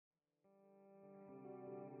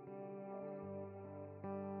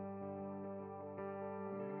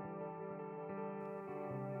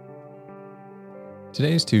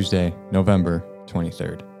Today is Tuesday, November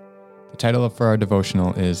 23rd. The title for our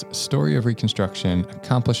devotional is Story of Reconstruction,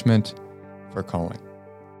 Accomplishment for Calling.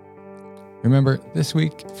 Remember, this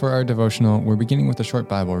week for our devotional, we're beginning with a short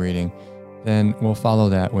Bible reading, then we'll follow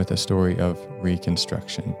that with a story of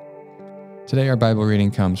reconstruction. Today our Bible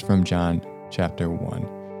reading comes from John chapter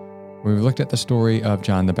 1. We've looked at the story of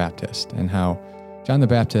John the Baptist and how John the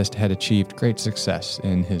Baptist had achieved great success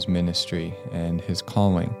in his ministry and his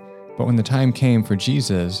calling. But when the time came for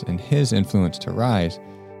Jesus and his influence to rise,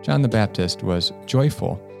 John the Baptist was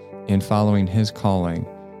joyful in following his calling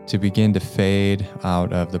to begin to fade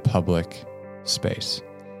out of the public space,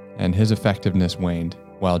 and his effectiveness waned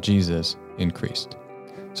while Jesus increased.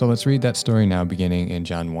 So let's read that story now, beginning in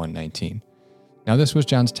John 1:19. Now this was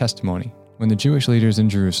John's testimony when the Jewish leaders in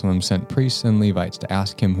Jerusalem sent priests and Levites to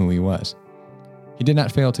ask him who he was. He did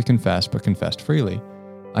not fail to confess, but confessed freely,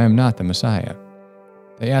 "I am not the Messiah."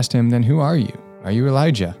 They asked him, "Then who are you? Are you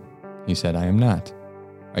Elijah?" He said, "I am not."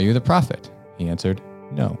 "Are you the prophet?" He answered,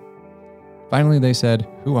 "No." Finally they said,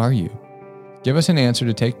 "Who are you? Give us an answer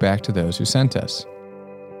to take back to those who sent us.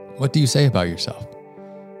 What do you say about yourself?"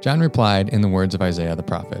 John replied in the words of Isaiah the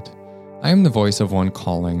prophet, "I am the voice of one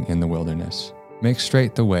calling in the wilderness. Make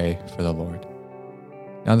straight the way for the Lord."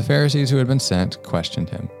 Now the Pharisees who had been sent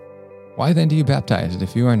questioned him. "Why then do you baptize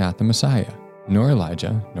if you are not the Messiah, nor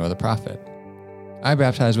Elijah, nor the prophet?" "I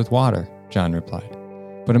baptize with water," John replied,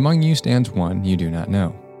 "but among you stands one you do not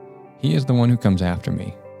know. He is the one who comes after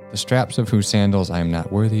me, the straps of whose sandals I am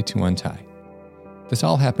not worthy to untie." This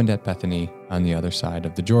all happened at Bethany on the other side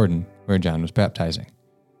of the Jordan, where John was baptizing.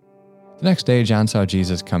 The next day John saw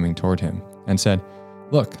Jesus coming toward him and said,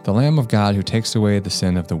 "Look, the Lamb of God who takes away the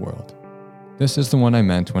sin of the world. This is the one I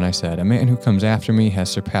meant when I said, 'A man who comes after me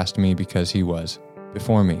has surpassed me because he was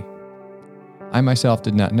before me.' I myself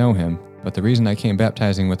did not know him, but the reason I came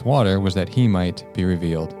baptizing with water was that he might be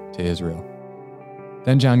revealed to Israel."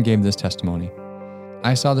 Then John gave this testimony,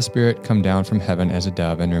 "I saw the Spirit come down from heaven as a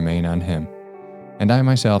dove and remain on him. And I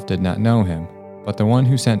myself did not know him, but the one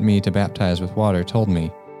who sent me to baptize with water told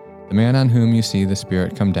me, 'The man on whom you see the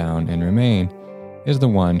Spirit come down and remain is the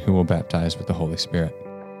one who will baptize with the Holy Spirit.'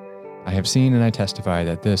 I have seen and I testify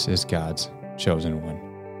that this is God's chosen one."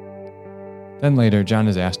 Then later, John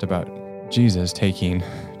is asked about Jesus taking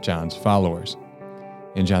John's followers.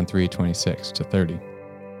 In John 3:26-30,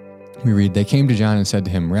 we read, "They came to John and said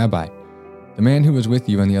to him, 'Rabbi, the man who was with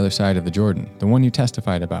you on the other side of the Jordan, the one you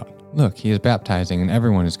testified about, look, he is baptizing and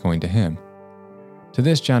everyone is going to him.' To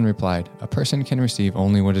this John replied, 'A person can receive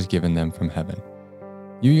only what is given them from heaven.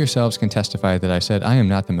 You yourselves can testify that I said I am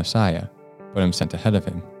not the Messiah, but am sent ahead of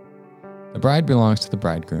him. The bride belongs to the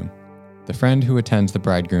bridegroom. The friend who attends the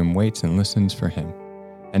bridegroom waits and listens for him,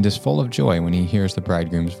 and is full of joy when he hears the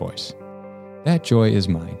bridegroom's voice. That joy is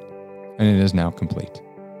mine, and it is now complete.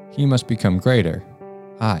 He must become greater,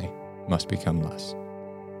 I must become less."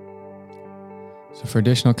 So for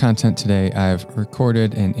additional content today, I've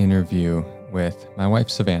recorded an interview with my wife,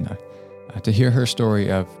 Savannah, to hear her story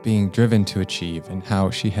of being driven to achieve and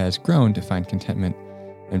how she has grown to find contentment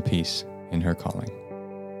and peace in her calling.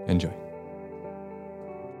 Enjoy.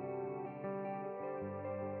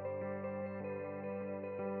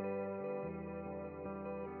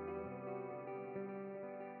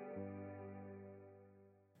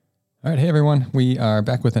 All right, hey everyone. We are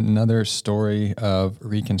back with another story of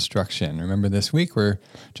reconstruction. Remember, this week we're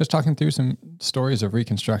just talking through some stories of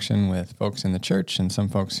reconstruction with folks in the church and some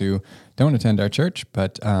folks who don't attend our church,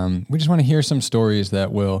 but we just want to hear some stories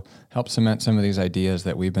that will help cement some of these ideas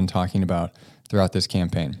that we've been talking about throughout this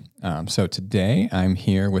campaign. So today I'm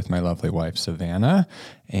here with my lovely wife, Savannah,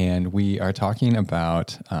 and we are talking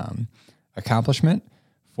about accomplishment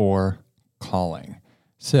for calling.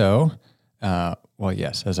 So, well,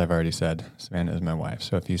 yes, as I've already said, Savannah is my wife.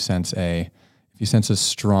 So if you sense a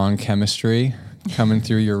strong chemistry coming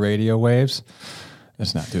through your radio waves,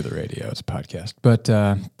 it's not through the radio, it's a podcast. But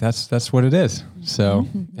that's what it is. So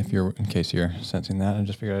in case you're sensing that, I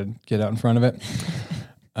just figured I'd get out in front of it.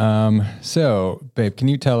 So, babe, can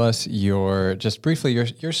you tell us just briefly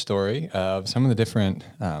your story of some of the different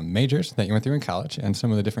majors that you went through in college and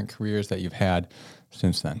some of the different careers that you've had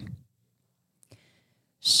since then?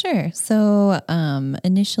 Sure. So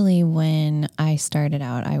initially when I started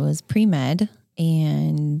out, I was pre-med,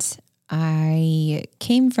 and I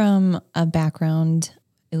came from a background,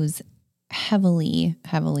 it was heavily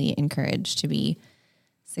encouraged to be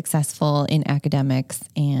successful in academics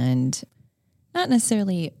and not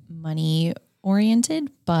necessarily money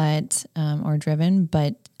oriented, but or driven,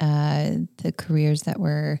 but the careers that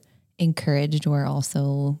were encouraged were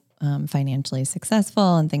also financially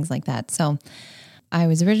successful and things like that. So I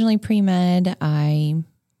was originally pre-med. I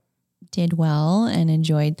did well and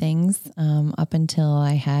enjoyed things up until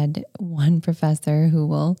I had one professor who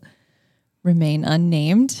will remain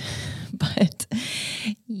unnamed, but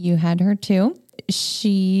you had her too.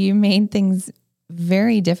 She made things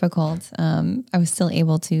very difficult. I was still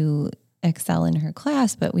able to excel in her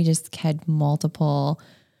class, but we just had multiple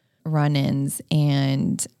run-ins,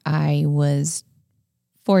 and I was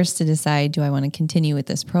forced to decide, do I want to continue with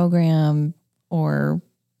this program or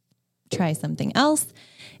try something else?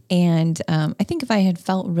 And I think if I had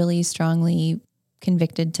felt really strongly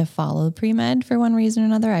convicted to follow pre-med for one reason or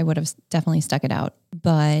another, I would have definitely stuck it out.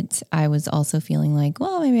 But I was also feeling like,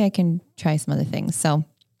 well, maybe I can try some other things. So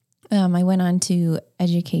I went on to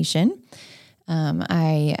education.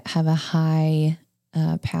 I have a high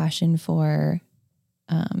passion for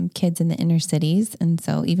kids in the inner cities. And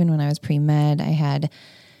so even when I was pre-med,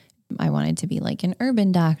 I wanted to be like an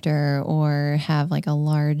urban doctor or have like a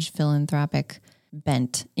large philanthropic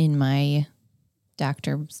bent in my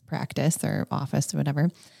doctor's practice or office or whatever.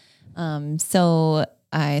 So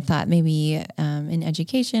I thought maybe in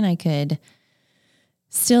education, I could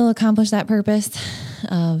still accomplish that purpose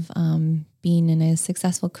of being in a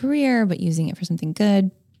successful career, but using it for something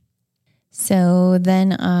good. So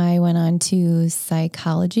then I went on to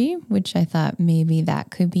psychology, which I thought maybe that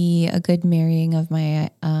could be a good marrying of my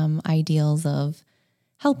ideals of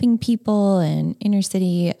helping people and inner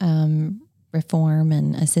city reform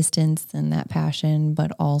and assistance and that passion,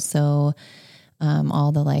 but also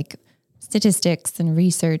all the like statistics and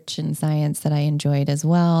research and science that I enjoyed as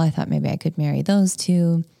well. I thought maybe I could marry those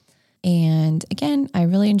two. And again, I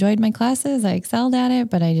really enjoyed my classes. I excelled at it,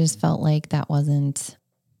 but I just felt like that wasn't,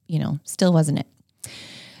 still wasn't it.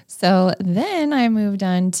 So then I moved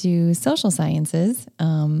on to social sciences,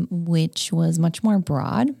 which was much more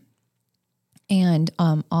broad. And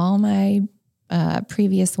all my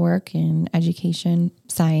previous work in education,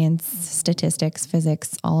 science, statistics,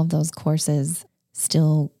 physics, all of those courses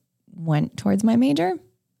still went towards my major.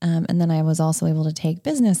 And then I was also able to take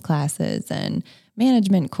business classes and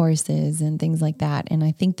management courses and things like that. And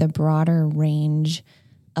I think the broader range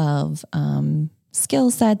of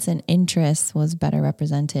skill sets and interests was better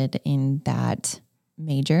represented in that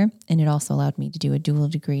major. And it also allowed me to do a dual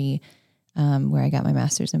degree where I got my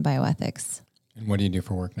master's in bioethics. And what do you do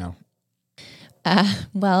for work now?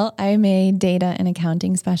 Well, I'm a data and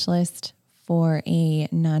accounting specialist for a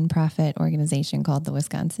nonprofit organization called the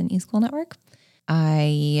Wisconsin eSchool Network.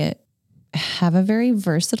 I have a very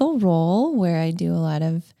versatile role where I do a lot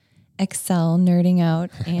of Excel nerding out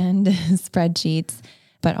and spreadsheets,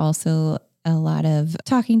 but also a lot of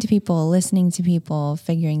talking to people, listening to people,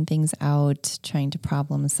 figuring things out, trying to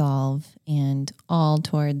problem solve, and all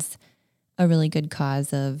towards a really good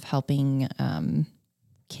cause of helping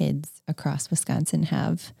kids across Wisconsin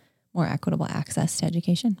have more equitable access to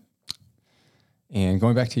education. And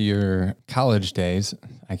going back to your college days,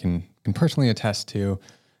 I can personally attest to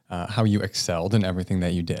how you excelled in everything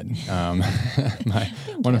that you did. One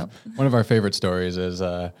of our favorite stories is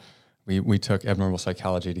we took abnormal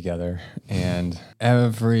psychology together, and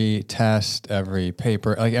every test, every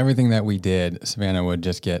paper, like everything that we did, Savannah would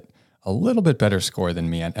just get a little bit better score than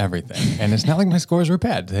me on everything. And it's not like my scores were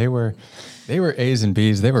bad. They were A's and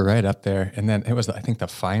B's. They were right up there. And then it was, I think, the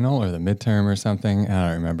final or the midterm or something. I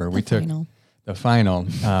don't remember. We took the final.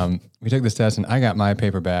 We took this test, and I got my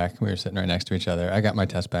paper back. We were sitting right next to each other. I got my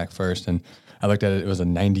test back first, and I looked at it. It was a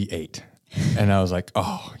 98. And I was like,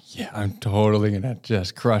 oh, yeah, I'm totally going to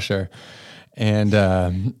just crush her.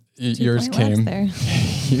 And yours came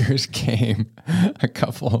a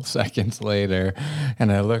couple of seconds later,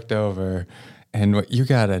 and I looked over, and what you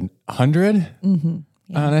got 100 on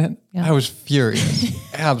it. Yeah. I was furious,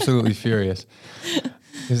 absolutely furious,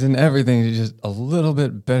 because in everything you're just a little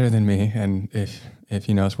bit better than me. And if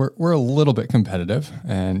you know us, we're a little bit competitive,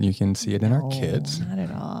 and you can see it in our kids. Not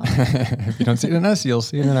at all. If you don't see it in us, you'll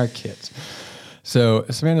see it in our kids. So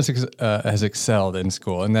Savannah has excelled in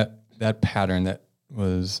school, and that pattern that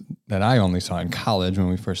I only saw in college when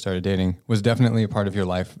we first started dating was definitely a part of your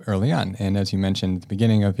life early on. And as you mentioned at the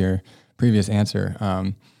beginning of your previous answer,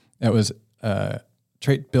 that was a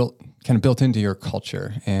trait built into your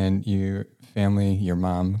culture. And your family, your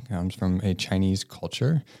mom comes from a Chinese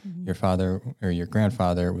culture. Mm-hmm. Your father or your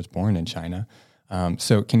grandfather was born in China.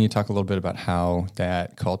 So can you talk a little bit about how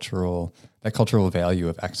that cultural value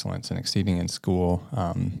of excellence and exceeding in school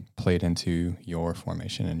played into your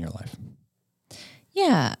formation in your life?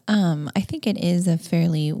 Yeah, I think it is a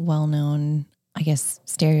fairly well-known, I guess,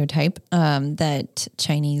 stereotype that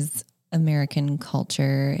Chinese American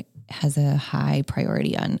culture has a high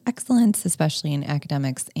priority on excellence, especially in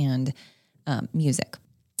academics and music.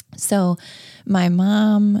 So my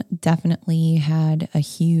mom definitely had a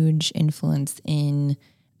huge influence in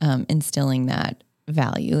instilling that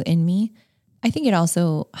value in me. I think it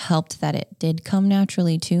also helped that it did come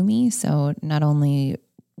naturally to me. So not only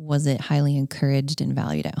was it highly encouraged and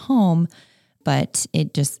valued at home, but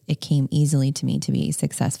it came easily to me to be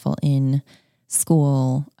successful in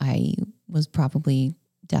school. I was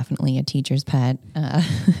definitely a teacher's pet.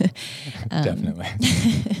 Definitely.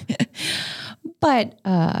 But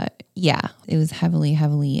yeah, it was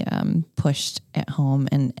heavily pushed at home,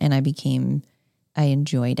 and I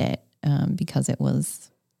enjoyed it because I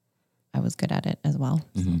was good at it as well.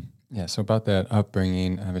 Mm-hmm. Yeah. So about that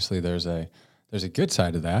upbringing, obviously there's a good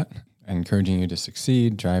side of that, encouraging you to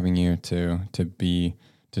succeed, driving you to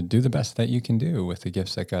do the best that you can do with the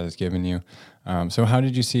gifts that God has given you. So how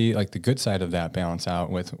did you see like the good side of that balance out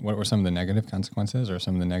with what were some of the negative consequences or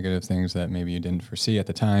some of the negative things that maybe you didn't foresee at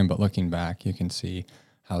the time, but looking back, you can see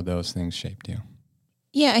how those things shaped you?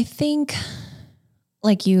 Yeah, I think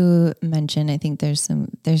like you mentioned, I think there's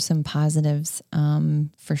some positives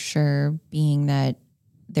for sure, being that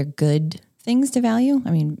they're good things to value.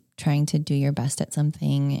 I mean, trying to do your best at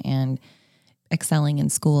something and excelling in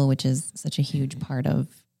school, which is such a huge part of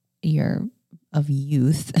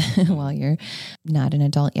youth while you're not an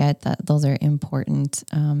adult yet, that those are important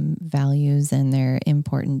values, and they're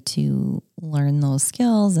important to learn those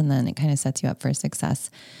skills. And then it kind of sets you up for success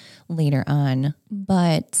later on.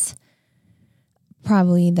 But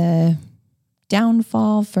probably the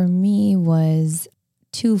downfall for me was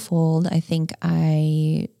twofold. I think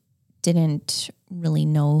I didn't really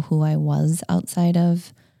know who I was outside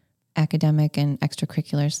of academic and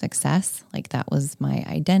extracurricular success. Like that was my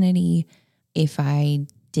identity. If I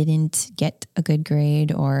didn't get a good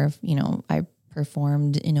grade, or if, I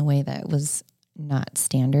performed in a way that was not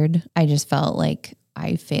standard, I just felt like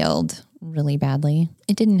I failed really badly.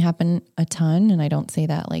 It didn't happen a ton, and I don't say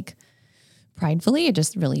that like pridefully, it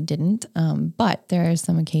just really didn't. But there are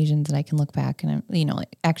some occasions that I can look back and,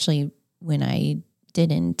 actually when I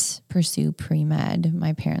didn't pursue pre-med,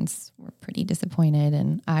 my parents were pretty disappointed,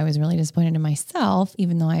 and I was really disappointed in myself,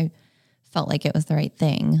 even though I felt like it was the right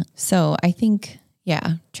thing. So I think,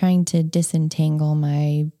 trying to disentangle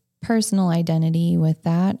my personal identity with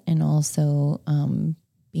that, and also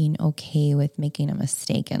being okay with making a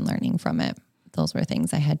mistake and learning from it. Those were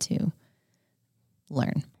things I had to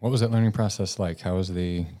learn. What was that learning process like? How was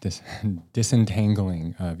the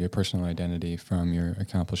disentangling of your personal identity from your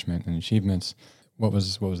accomplishment and achievements? What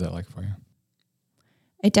was that like for you?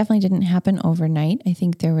 It definitely didn't happen overnight. I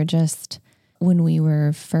think there were just, when we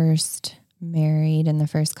were first married and the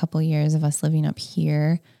first couple years of us living up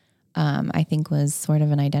here, I think was sort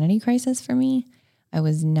of an identity crisis for me. I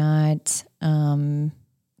was not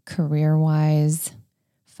career-wise,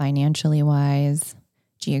 financially wise,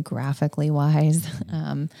 geographically wise,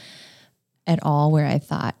 at all where I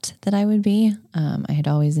thought that I would be. I had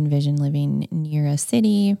always envisioned living near a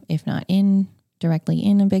city, if not directly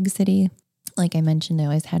in a big city. Like I mentioned, I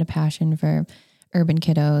always had a passion for urban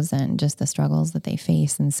kiddos and just the struggles that they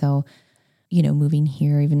face. And so, moving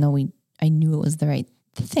here, even though I knew it was the right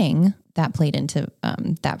thing, that played into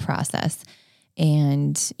that process.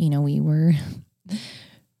 And, we were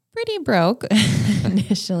pretty broke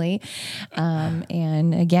initially.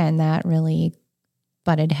 And again, that really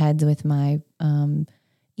butted heads with my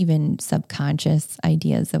even subconscious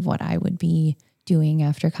ideas of what I would be doing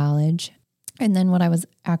after college. And then what I was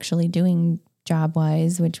actually doing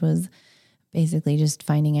job-wise, which was basically just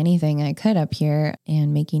finding anything I could up here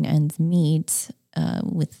and making ends meet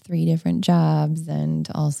with 3 different jobs, and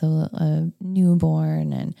also a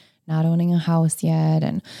newborn, and not owning a house yet,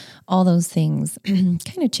 and all those things kind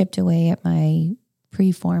of chipped away at my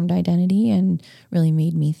preformed identity and really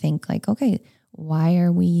made me think like, okay, why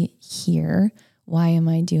are we here? Why am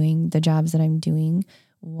I doing the jobs that I'm doing?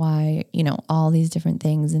 Why, all these different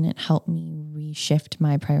things. And it helped me reshift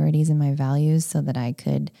my priorities and my values so that I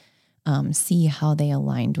could see how they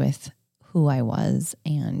aligned with who I was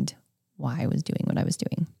and why I was doing what I was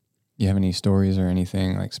doing. You have any stories or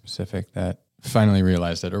anything like specific that finally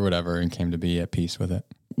realized it or whatever and came to be at peace with it?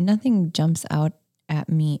 Nothing jumps out at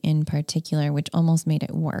me in particular, which almost made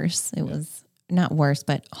it worse. It was not worse,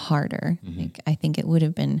 but harder. Mm-hmm. Like, I think it would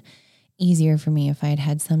have been easier for me if I had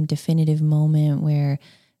had some definitive moment where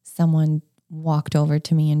someone walked over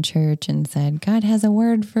to me in church and said, God has a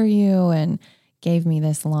word for you, and gave me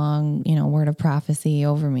this long, word of prophecy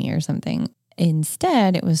over me or something.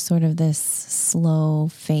 Instead, it was sort of this slow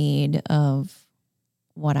fade of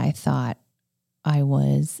what I thought I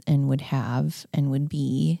was and would have and would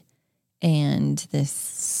be. And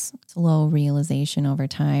this slow realization over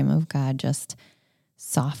time of God just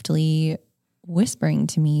softly whispering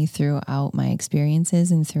to me throughout my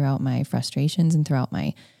experiences and throughout my frustrations and throughout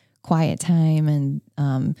my quiet time,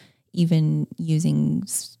 and even using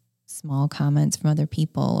small comments from other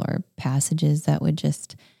people or passages that would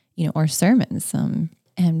just, or sermons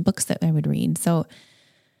and books that I would read. So,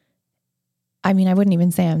 I mean, I wouldn't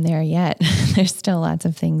even say I'm there yet. There's still lots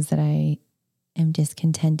of things that I am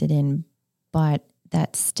discontented in, but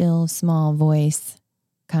that still small voice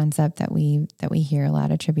concept that we hear a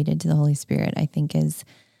lot attributed to the Holy Spirit, I think is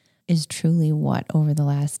truly what over the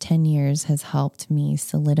last 10 years has helped me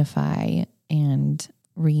solidify and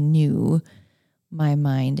renew my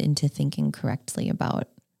mind into thinking correctly about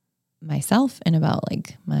myself and about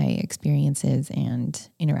like my experiences and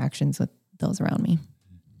interactions with those around me.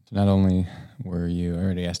 So not only were you, I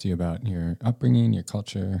already asked you about your upbringing, your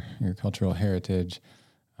culture, your cultural heritage,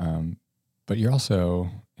 but you're also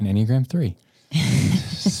an Enneagram 3.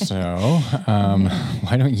 So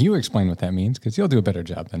why don't you explain what that means? Because you'll do a better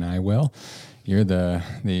job than I will. You're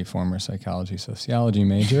the former psychology, sociology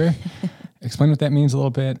major. Explain what that means a little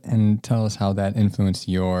bit and tell us how that influenced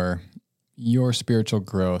your spiritual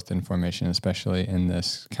growth and formation, especially in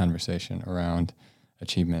this conversation around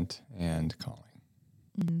achievement and calling.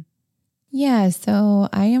 Mm-hmm. Yeah, so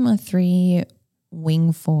I am a 3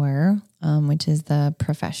 wing 4, which is the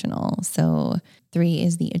professional. So 3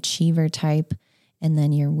 is the achiever type, and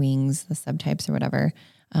then your wings, the subtypes or whatever.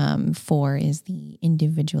 4 is the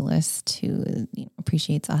individualist who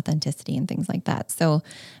appreciates authenticity and things like that. So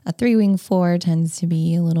a 3 wing 4 tends to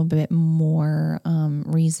be a little bit more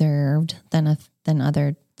reserved than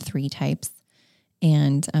other 3 types,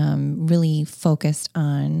 and really focused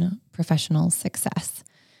on professional success,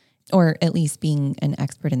 or at least being an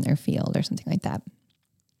expert in their field or something like that.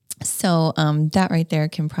 So that right there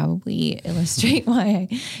can probably illustrate why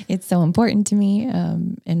it's so important to me,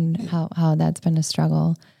 and how that's been a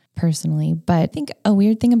struggle personally. But I think a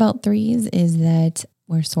weird thing about 3s is that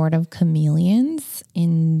we're sort of chameleons,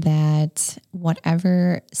 in that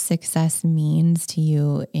whatever success means to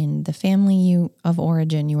you in the family of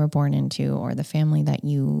origin you were born into, or the family that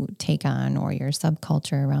you take on, or your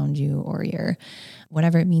subculture around you, or your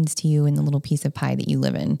whatever it means to you in the little piece of pie that you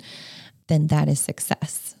live in, then that is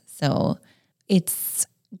success. So it's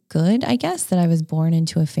good, I guess, that I was born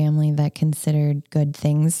into a family that considered good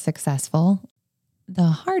things successful. The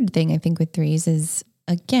hard thing I think with 3s is,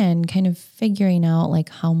 again, kind of figuring out like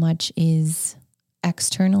how much is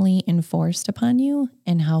externally enforced upon you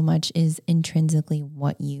and how much is intrinsically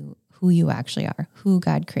who you actually are, who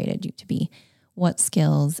God created you to be, what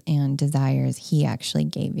skills and desires He actually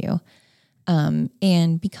gave you.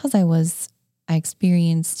 And because I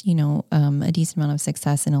experienced, a decent amount of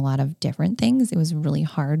success in a lot of different things, it was really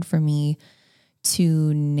hard for me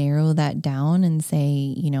to narrow that down and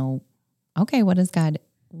say, okay, what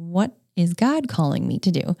is God calling me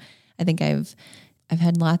to do? I think I've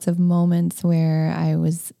had lots of moments where I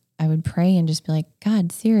would pray and just be like,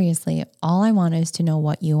 God, seriously, all I want is to know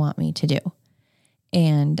what you want me to do,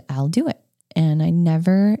 and I'll do it. And I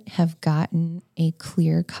never have gotten a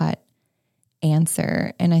clear-cut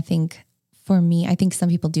answer. And I think for me, I think some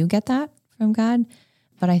people do get that from God,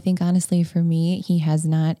 but I think honestly for me, He has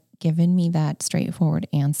not given me that straightforward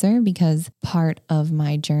answer, because part of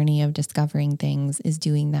my journey of discovering things is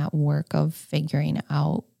doing that work of figuring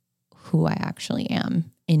out who I actually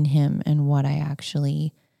am in Him and what I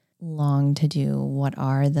actually long to do. What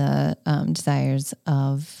are the desires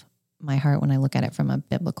of my heart when I look at it from a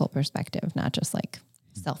biblical perspective, not just like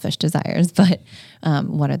selfish desires, but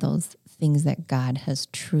what are those things that God has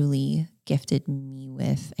truly gifted me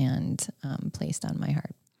with and placed on my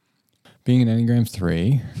heart. Being an Enneagram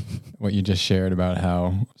 3, what you just shared about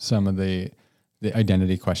how some of the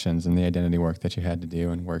identity questions and the identity work that you had to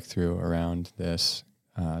do and work through around this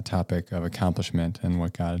topic of accomplishment and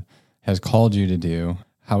what God has called you to do,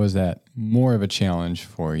 how is that more of a challenge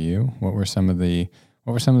for you? What were some of the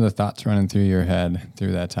thoughts running through your head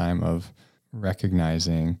through that time of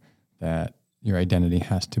recognizing that your identity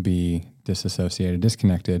has to be disassociated,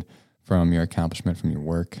 disconnected from your accomplishment, from your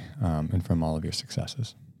work, and from all of your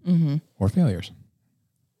successes or failures?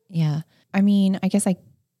 Yeah. I mean, I guess I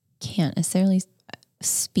can't necessarily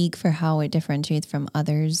speak for how it differentiates from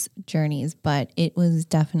others' journeys, but it was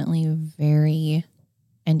definitely very,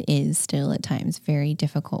 and is still at times, very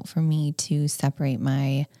difficult for me to separate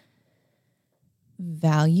my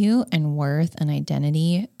value and worth and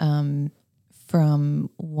identity from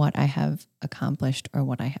what I have accomplished or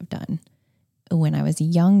what I have done. When I was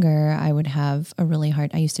younger, I would have a really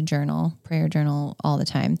hard, I used to prayer journal all the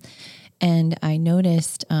time. And I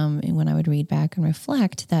noticed when I would read back and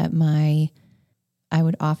reflect that I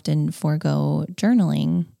would often forego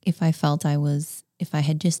journaling if I felt if I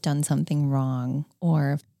had just done something wrong,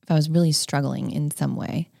 or if I was really struggling in some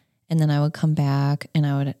way. And then I would come back and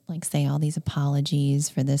I would like say all these apologies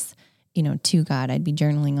for this, to God. I'd be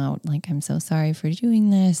journaling out like, I'm so sorry for doing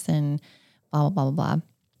this and blah, blah, blah, blah.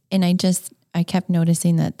 And I kept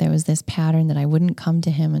noticing that there was this pattern that I wouldn't come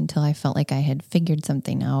to him until I felt like I had figured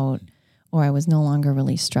something out, or I was no longer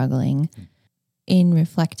really struggling. In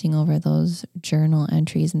reflecting over those journal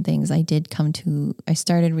entries and things, I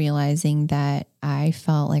started realizing that I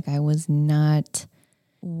felt like I was not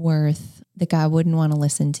that God wouldn't want to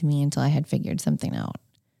listen to me until I had figured something out,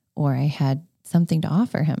 or I had something to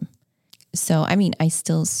offer him. So, I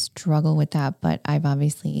still struggle with that, but I've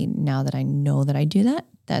obviously, now that I know that I do that,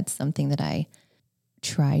 that's something that I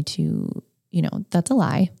try to, that's a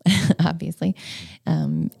lie, obviously.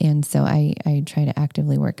 And so I try to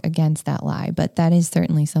actively work against that lie, but that is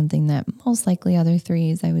certainly something that most likely other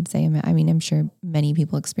threes, I would say, I'm sure many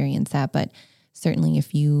people experience that, but certainly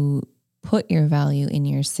if you put your value in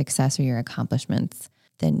your success or your accomplishments,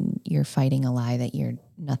 then you're fighting a lie that you're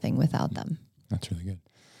nothing without them. That's really good.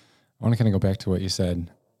 I want to kind of go back to what you said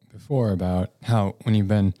before about how when you've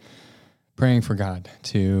been praying for God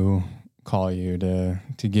to call you,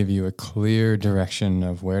 to give you a clear direction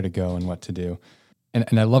of where to go and what to do.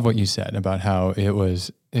 And I love what you said about how it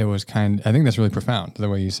was I think that's really profound, the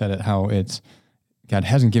way you said it, how God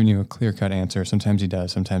hasn't given you a clear-cut answer. Sometimes he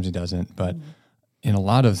does, sometimes he doesn't. But in a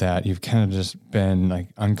lot of that, you've kind of just been like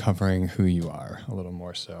uncovering who you are a little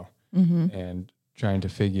more so, and trying to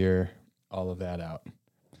figure all of that out.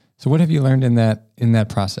 So what have you learned in that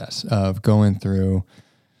process of going through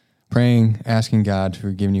praying, asking God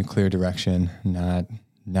for giving you clear direction, not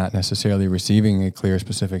necessarily receiving a clear,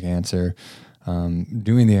 specific answer,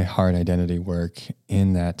 doing the hard identity work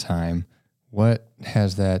in that time? What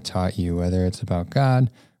has that taught you, whether it's about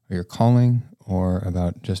God or your calling or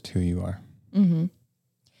about just who you are? Mm-hmm.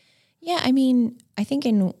 Yeah, I think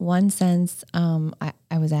in one sense,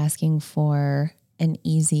 I was asking for an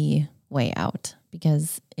easy way out,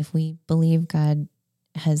 because if we believe God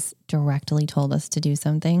has directly told us to do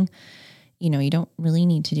something, you don't really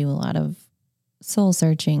need to do a lot of soul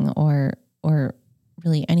searching or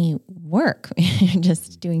really any work,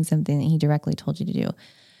 just doing something that he directly told you to do.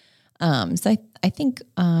 So I think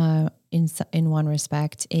in one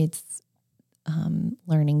respect, it's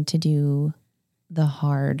learning to do the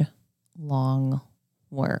hard, long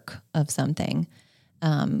work of something,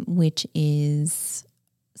 which is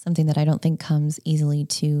something that I don't think comes easily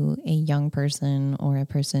to a young person or a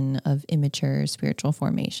person of immature spiritual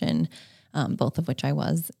formation, both of which I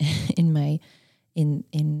was in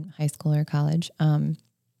high school or college.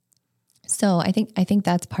 So I think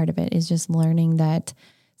that's part of it, is just learning that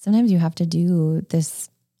sometimes you have to do this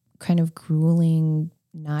kind of grueling,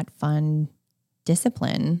 not fun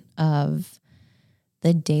discipline of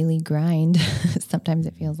the daily grind. Sometimes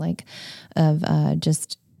it feels like of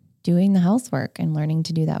just doing the housework and learning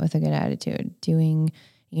to do that with a good attitude, doing,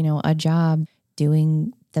 a job,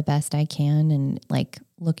 doing the best I can, and like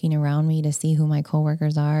looking around me to see who my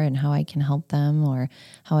coworkers are and how I can help them or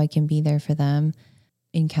how I can be there for them,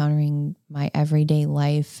 encountering my everyday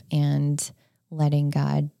life and letting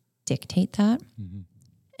God dictate that. Mm-hmm.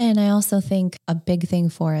 And I also think a big thing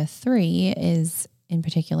for a 3 is, in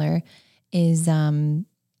particular, is I'm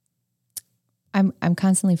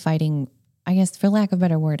constantly fighting, I guess, for lack of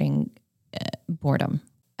better wording, boredom.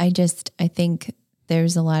 I think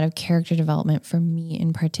there's a lot of character development for me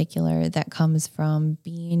in particular that comes from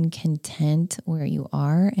being content where you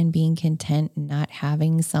are and being content not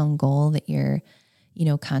having some goal that you're,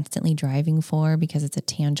 constantly driving for because it's a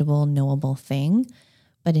tangible, knowable thing,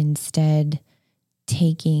 but instead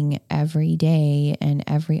taking every day and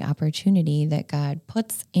every opportunity that God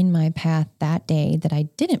puts in my path that day that I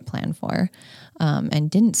didn't plan for, and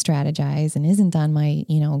didn't strategize and isn't on my,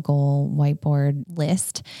 goal whiteboard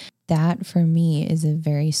list. That for me is a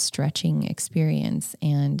very stretching experience.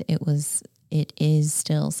 And it is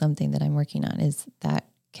still something that I'm working on, is that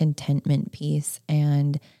contentment piece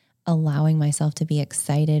and allowing myself to be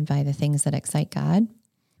excited by the things that excite God,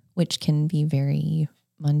 which can be very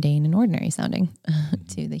mundane and ordinary sounding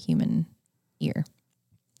to the human ear.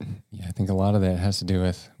 Yeah, I think a lot of that has to do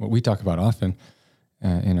with what we talk about often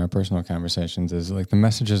in our personal conversations, is like the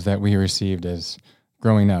messages that we received as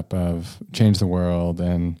growing up of change the world.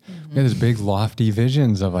 And we had these big lofty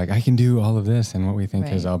visions of like, I can do all of this. And what we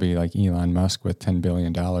think is I'll be like Elon Musk with $10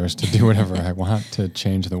 billion to do whatever I want to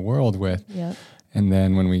change the world with. Yep. And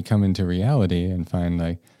then when we come into reality and find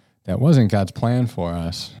like, that wasn't God's plan for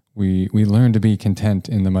us, we learn to be content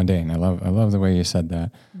in the mundane. I love the way you said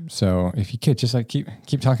that. So if you could just like keep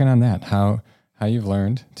talking on that, how you've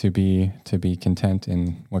learned to be content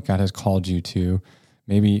in what God has called you to.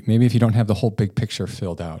 Maybe if you don't have the whole big picture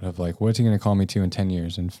filled out of like, what's he going to call me to in 10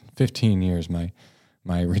 years, in 15 years, my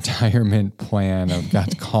retirement plan of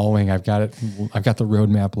God's calling. I've got the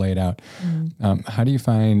roadmap laid out. How do you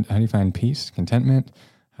find peace, contentment?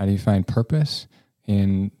 How do you find purpose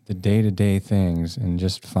in the day-to-day things and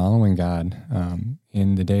just following God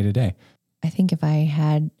in the day-to-day? I think if I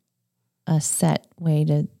had a set way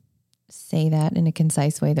to say that in a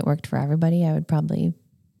concise way that worked for everybody, I would probably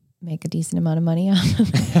make a decent amount of money off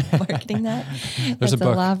of marketing that. There's a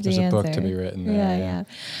book to be written there.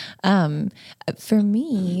 Yeah. For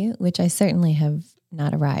me, which I certainly have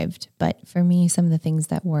not arrived, but for me, some of the things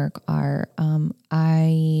that work are,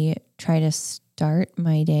 I try to start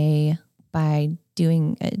my day by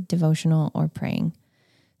doing a devotional or praying.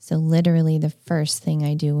 So literally the first thing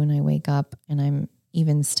I do when I wake up and I'm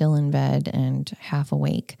even still in bed and half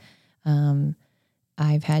awake,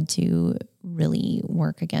 I've had to really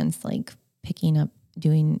work against like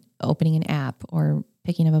opening an app or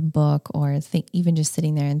picking up a book or even just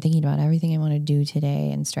sitting there and thinking about everything I want to do today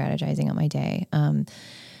and strategizing on my day.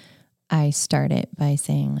 I start it by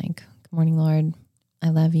saying like, good morning, Lord, I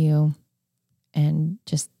love you. And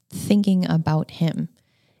just thinking about him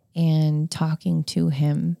and talking to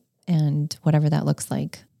him and whatever that looks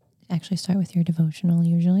like. Actually start with your devotional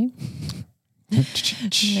usually.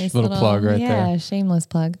 Nice little plug right there. Yeah, shameless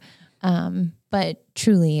plug. But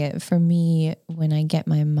truly, for me, when I get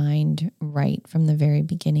my mind right from the very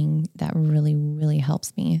beginning, that really, really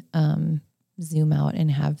helps me zoom out and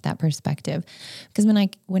have that perspective. Because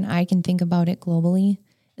when I can think about it globally,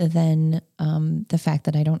 then the fact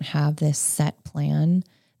that I don't have this set plan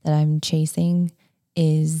that I'm chasing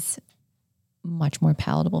is much more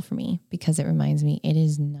palatable for me, because it reminds me it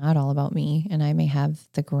is not all about me, and I may have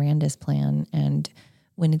the grandest plan, and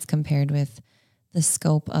when it's compared with the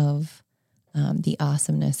scope of the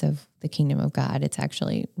awesomeness of the kingdom of God, it's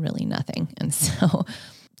actually really nothing. And so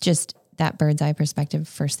just that bird's eye perspective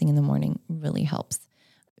first thing in the morning really helps.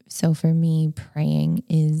 So for me, praying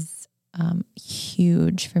is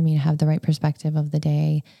huge for me to have the right perspective of the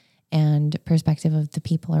day and perspective of the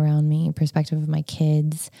people around me, perspective of my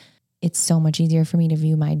kids. It's so much easier for me to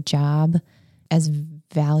view my job as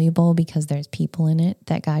valuable because there's people in it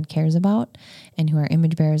that God cares about and who are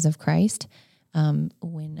image bearers of Christ.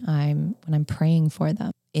 When I'm praying for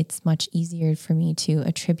them, it's much easier for me to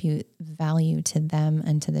attribute value to them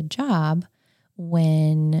and to the job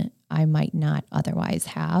when I might not otherwise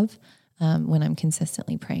have, when I'm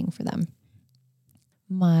consistently praying for them.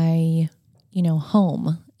 My,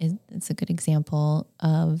 home it's a good example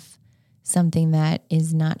of something that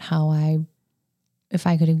is not how if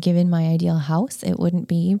I could have given my ideal house, it wouldn't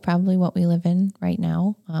be probably what we live in right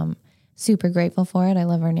now. Super grateful for it. I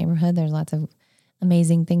love our neighborhood. There's lots of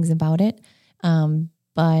amazing things about it.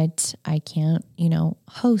 But I can't,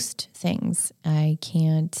 host things. I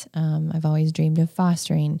can't, I've always dreamed of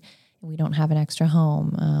fostering. We don't have an extra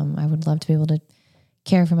home. I would love to be able to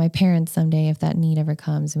care for my parents someday if that need ever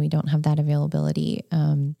comes and we don't have that availability.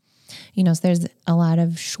 So there's a lot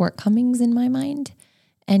of shortcomings in my mind,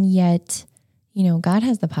 and yet, God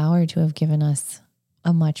has the power to have given us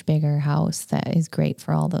a much bigger house that is great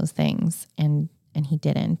for all those things. And he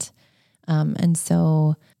didn't. And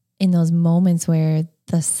so in those moments where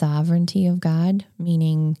the sovereignty of God,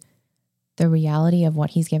 meaning the reality of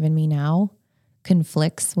what he's given me now,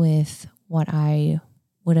 conflicts with what I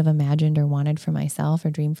would have imagined or wanted for myself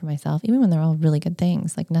or dreamed for myself, even when they're all really good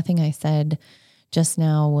things, like nothing I said just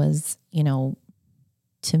now was,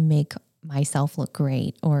 to make myself look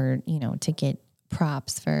great or, to get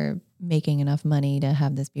props for making enough money to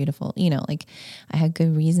have this beautiful, I had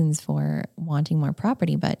good reasons for wanting more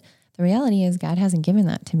property, but the reality is God hasn't given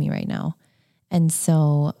that to me right now. And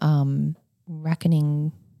so,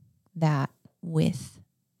 reckoning that with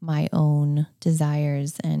my own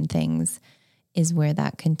desires and things is where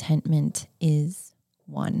that contentment is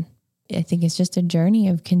won. I think it's just a journey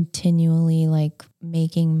of continually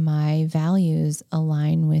making my values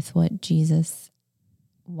align with what Jesus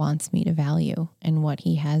wants me to value and what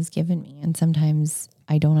he has given me. And sometimes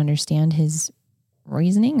I don't understand his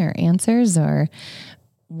reasoning or answers or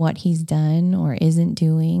what he's done or isn't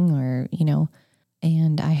doing or,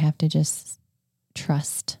 and I have to just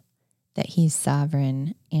trust that he's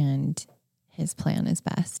sovereign and his plan is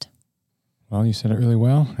best. Well, you said it really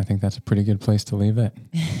well. I think that's a pretty good place to leave it.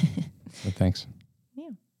 So thanks.